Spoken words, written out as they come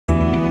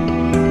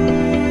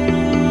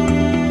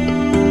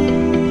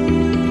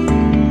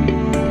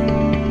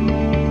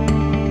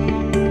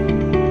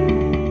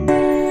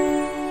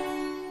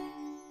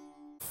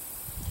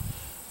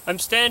I'm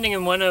standing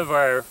in one of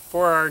our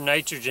 4R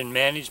nitrogen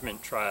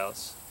management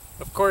trials.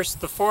 Of course,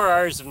 the 4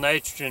 R's of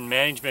nitrogen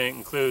management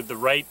include the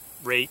right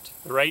rate,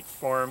 the right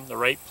form, the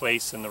right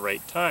place, and the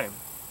right time.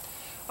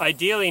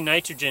 Ideally,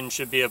 nitrogen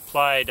should be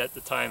applied at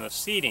the time of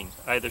seeding,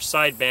 either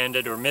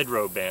side-banded or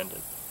mid-row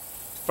banded.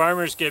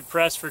 Farmers get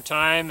pressed for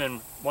time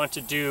and want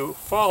to do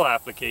fall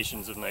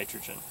applications of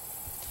nitrogen.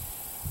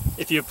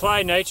 If you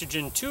apply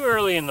nitrogen too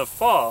early in the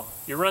fall,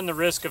 you run the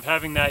risk of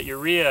having that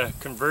urea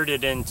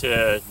converted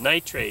into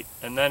nitrate,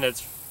 and then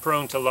it's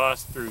prone to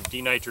loss through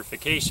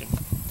denitrification.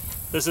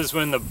 This is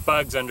when the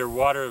bugs under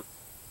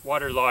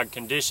waterlogged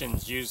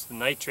conditions use the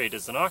nitrate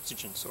as an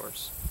oxygen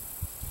source.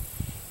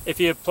 If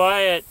you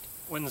apply it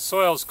when the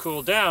soils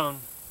cool down,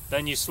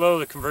 then you slow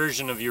the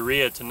conversion of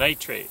urea to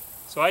nitrate.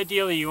 So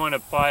ideally you want to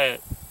apply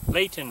it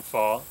late in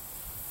fall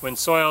when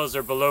soils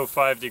are below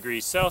 5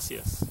 degrees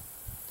Celsius.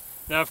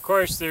 Now of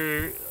course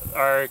there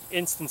are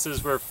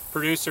instances where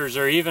producers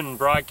are even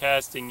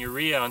broadcasting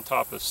urea on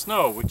top of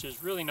snow, which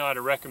is really not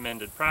a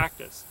recommended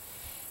practice,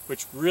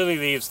 which really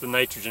leaves the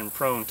nitrogen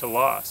prone to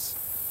loss.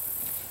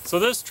 So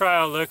this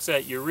trial looks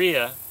at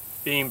urea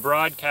being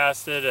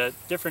broadcasted at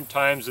different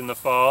times in the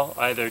fall,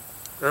 either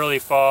early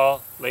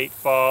fall, late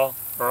fall,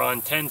 or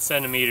on 10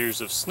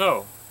 centimeters of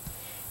snow.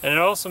 And it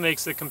also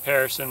makes the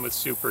comparison with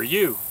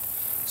SUPERU.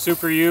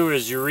 SUPERU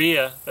is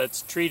urea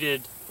that's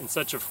treated in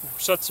such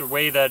a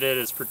way that it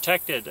is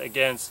protected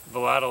against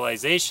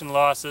volatilization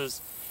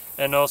losses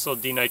and also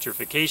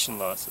denitrification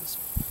losses.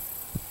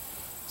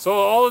 So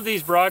all of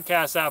these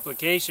broadcast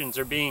applications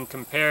are being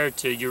compared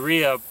to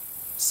urea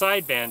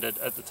side-banded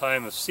at the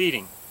time of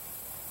seeding.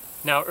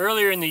 Now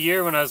earlier in the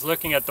year when I was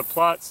looking at the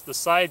plots, the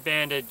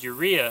side-banded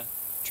urea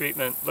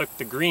treatment looked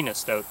the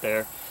greenest out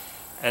there,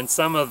 and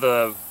some of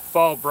the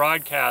fall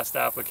broadcast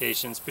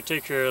applications,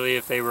 particularly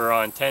if they were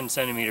on 10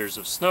 centimeters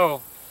of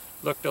snow,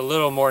 looked a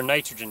little more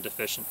nitrogen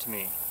deficient to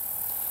me.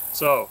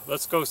 So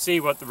let's go see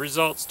what the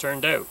results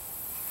turned out.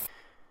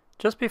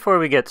 Just before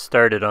we get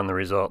started on the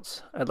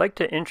results, I'd like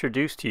to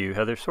introduce to you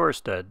Heather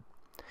Sorestad.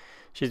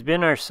 She's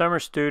been our summer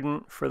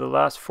student for the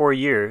last 4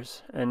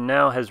 years and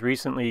now has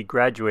recently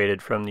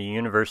graduated from the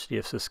University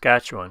of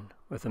Saskatchewan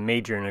with a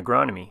major in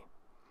agronomy.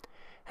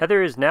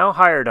 Heather is now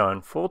hired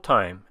on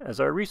full-time as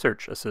our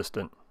research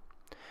assistant.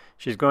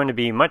 She's going to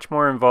be much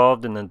more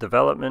involved in the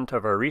development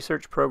of our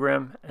research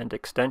program and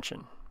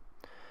extension.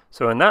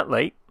 So in that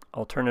light,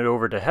 I'll turn it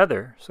over to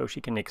Heather so she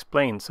can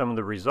explain some of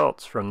the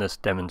results from this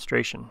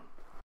demonstration.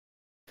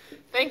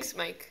 Thanks,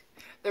 Mike.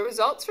 The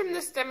results from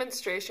this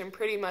demonstration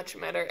pretty much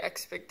met our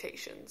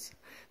expectations.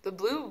 The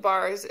blue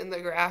bars in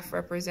the graph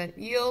represent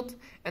yield,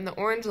 and the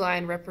orange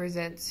line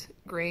represents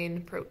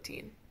grain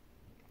protein.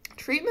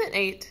 Treatment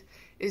 8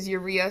 is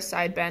urea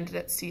side-banded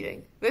at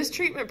seeding. This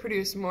treatment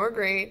produced more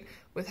grain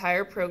with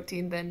higher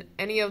protein than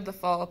any of the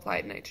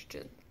fall-applied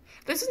nitrogen.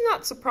 This is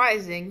not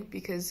surprising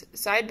because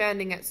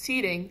side-banding at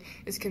seeding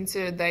is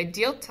considered the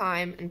ideal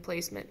time and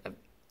placement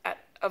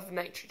of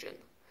nitrogen.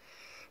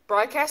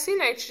 Broadcasting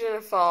nitrogen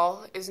in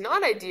fall is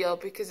not ideal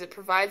because it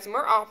provides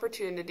more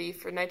opportunity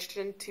for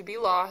nitrogen to be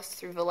lost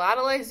through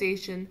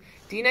volatilization,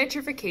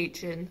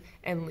 denitrification,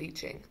 and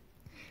leaching.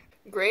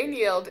 Grain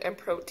yield and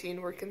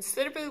protein were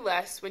considerably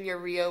less when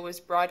urea was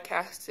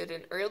broadcasted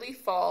in early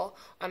fall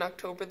on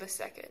October the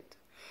 2nd.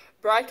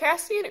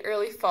 Broadcasting in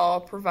early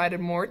fall provided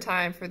more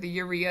time for the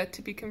urea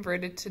to be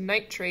converted to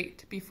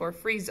nitrate before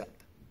freeze-up.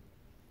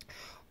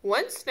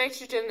 Once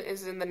nitrogen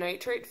is in the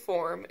nitrate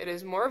form, it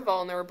is more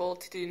vulnerable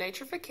to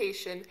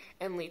denitrification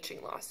and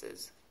leaching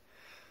losses.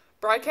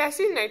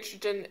 Broadcasting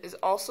nitrogen is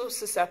also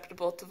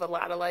susceptible to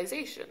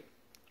volatilization.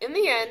 In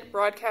the end,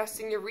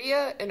 broadcasting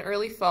urea in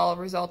early fall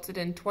resulted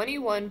in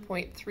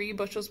 21.3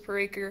 bushels per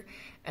acre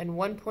and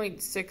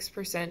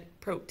 1.6%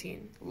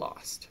 protein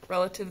lost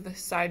relative to the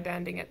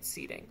side-banding at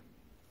seeding.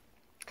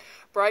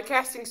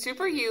 Broadcasting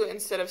SUPERU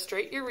instead of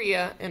straight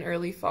urea in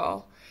early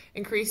fall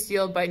increased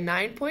yield by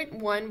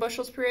 9.1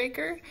 bushels per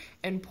acre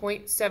and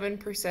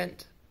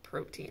 0.7%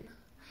 protein.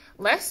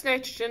 Less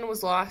nitrogen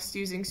was lost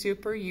using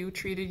SUPERU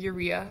treated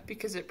urea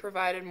because it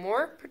provided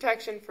more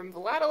protection from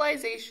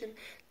volatilization,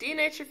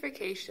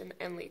 denitrification,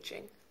 and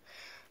leaching.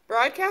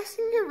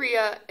 Broadcasting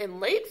urea in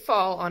late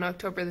fall on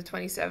October the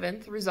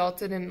 27th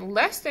resulted in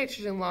less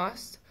nitrogen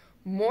lost,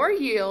 more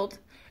yield,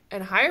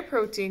 and higher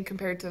protein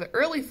compared to the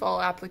early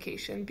fall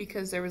application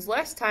because there was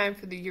less time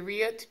for the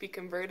urea to be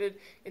converted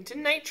into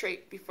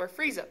nitrate before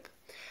freeze-up.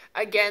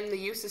 Again, the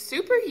use of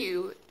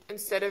SUPERU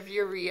instead of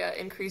urea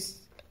increased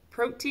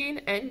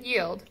protein and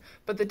yield,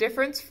 but the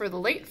difference for the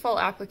late fall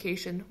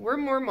application were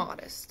more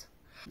modest.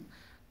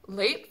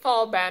 Late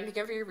fall banding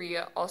of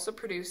urea also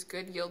produced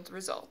good yield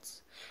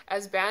results,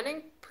 as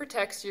banding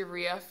protects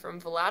urea from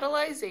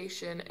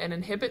volatilization and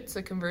inhibits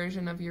the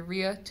conversion of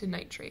urea to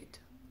nitrate.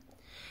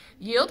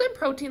 Yield and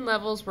protein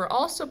levels were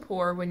also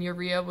poor when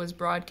urea was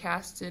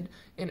broadcasted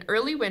in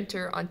early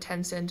winter on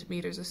 10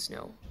 centimeters of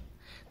snow.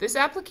 This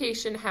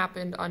application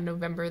happened on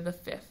November the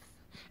 5th,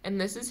 and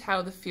this is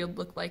how the field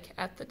looked like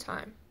at the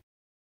time.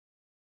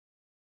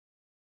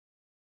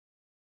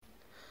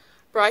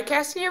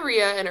 Broadcasting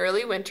urea in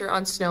early winter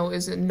on snow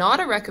is not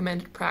a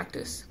recommended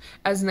practice,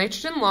 as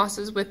nitrogen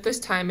losses with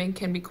this timing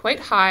can be quite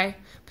high,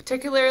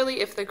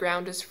 particularly if the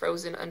ground is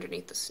frozen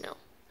underneath the snow.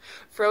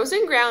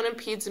 Frozen ground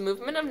impedes the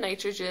movement of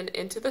nitrogen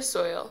into the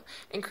soil,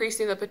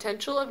 increasing the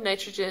potential of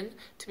nitrogen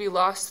to be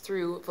lost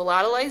through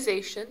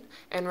volatilization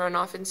and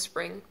runoff in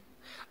spring.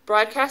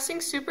 Broadcasting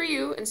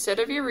SUPERU instead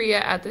of urea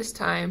at this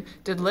time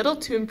did little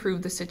to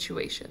improve the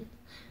situation.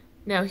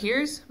 Now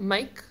here's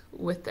Mike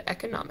with the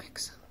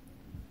economics.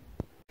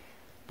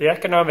 The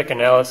economic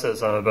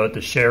analysis I'm about to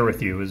share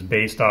with you is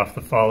based off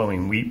the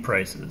following wheat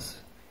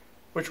prices,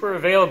 which were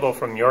available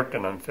from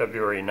Yorkton on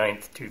February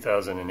 9th,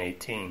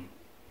 2018.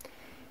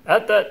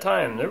 At that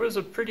time, there was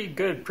a pretty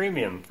good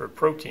premium for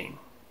protein.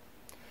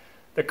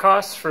 The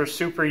costs for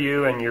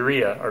SUPERU and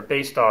urea are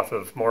based off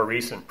of more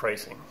recent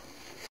pricing.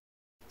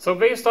 So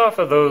based off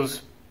of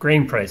those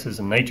grain prices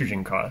and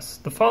nitrogen costs,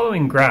 the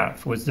following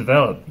graph was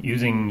developed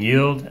using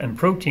yield and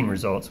protein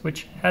results,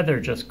 which Heather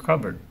just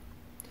covered.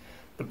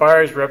 The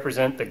bars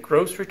represent the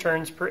gross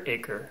returns per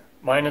acre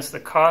minus the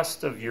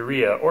cost of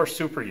urea or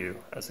SUPERU,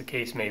 as the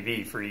case may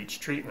be for each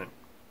treatment.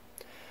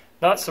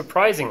 Not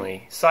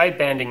surprisingly,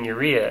 side-banding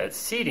urea at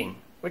seeding,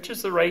 which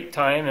is the right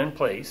time and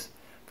place,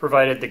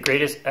 provided the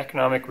greatest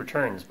economic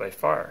returns by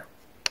far.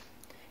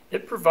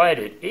 It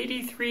provided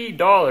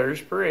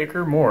 $83 per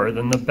acre more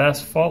than the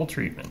best fall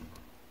treatment.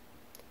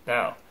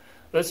 Now,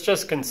 let's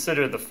just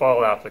consider the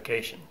fall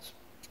applications.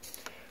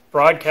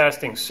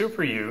 Broadcasting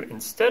SUPERU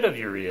instead of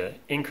urea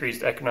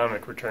increased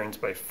economic returns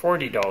by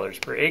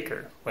 $40 per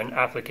acre when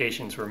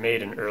applications were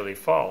made in early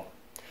fall,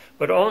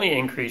 but only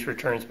increased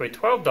returns by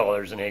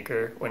 $12 an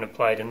acre when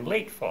applied in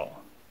late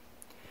fall.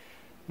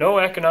 No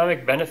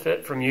economic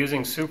benefit from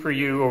using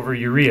SUPERU over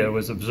urea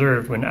was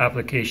observed when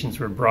applications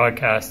were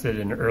broadcasted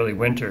in early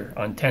winter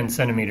on 10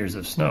 centimeters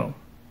of snow.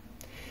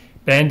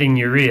 Banding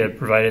urea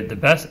provided the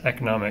best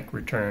economic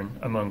return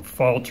among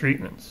fall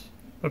treatments,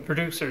 but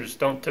producers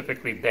don't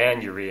typically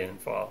band urea in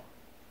fall.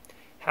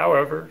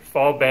 However,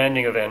 fall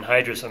banding of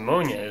anhydrous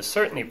ammonia is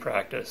certainly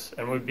practiced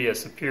and would be a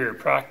superior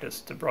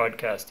practice to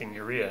broadcasting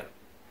urea.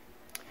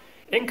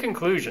 In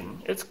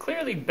conclusion, it's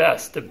clearly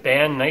best to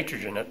ban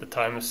nitrogen at the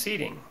time of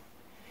seeding.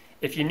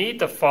 If you need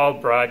to fall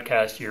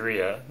broadcast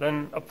urea,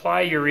 then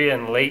apply urea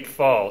in late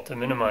fall to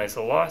minimize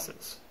the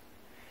losses.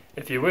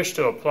 If you wish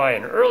to apply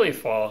in early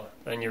fall,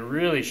 then you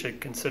really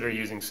should consider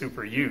using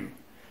SUPERU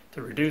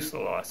to reduce the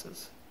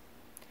losses.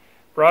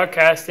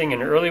 Broadcasting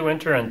in early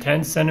winter on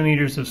 10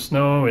 centimeters of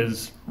snow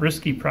is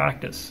risky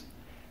practice,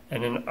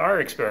 and in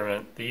our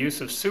experiment, the use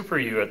of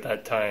SUPERU at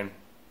that time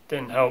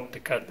didn't help to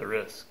cut the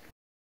risk.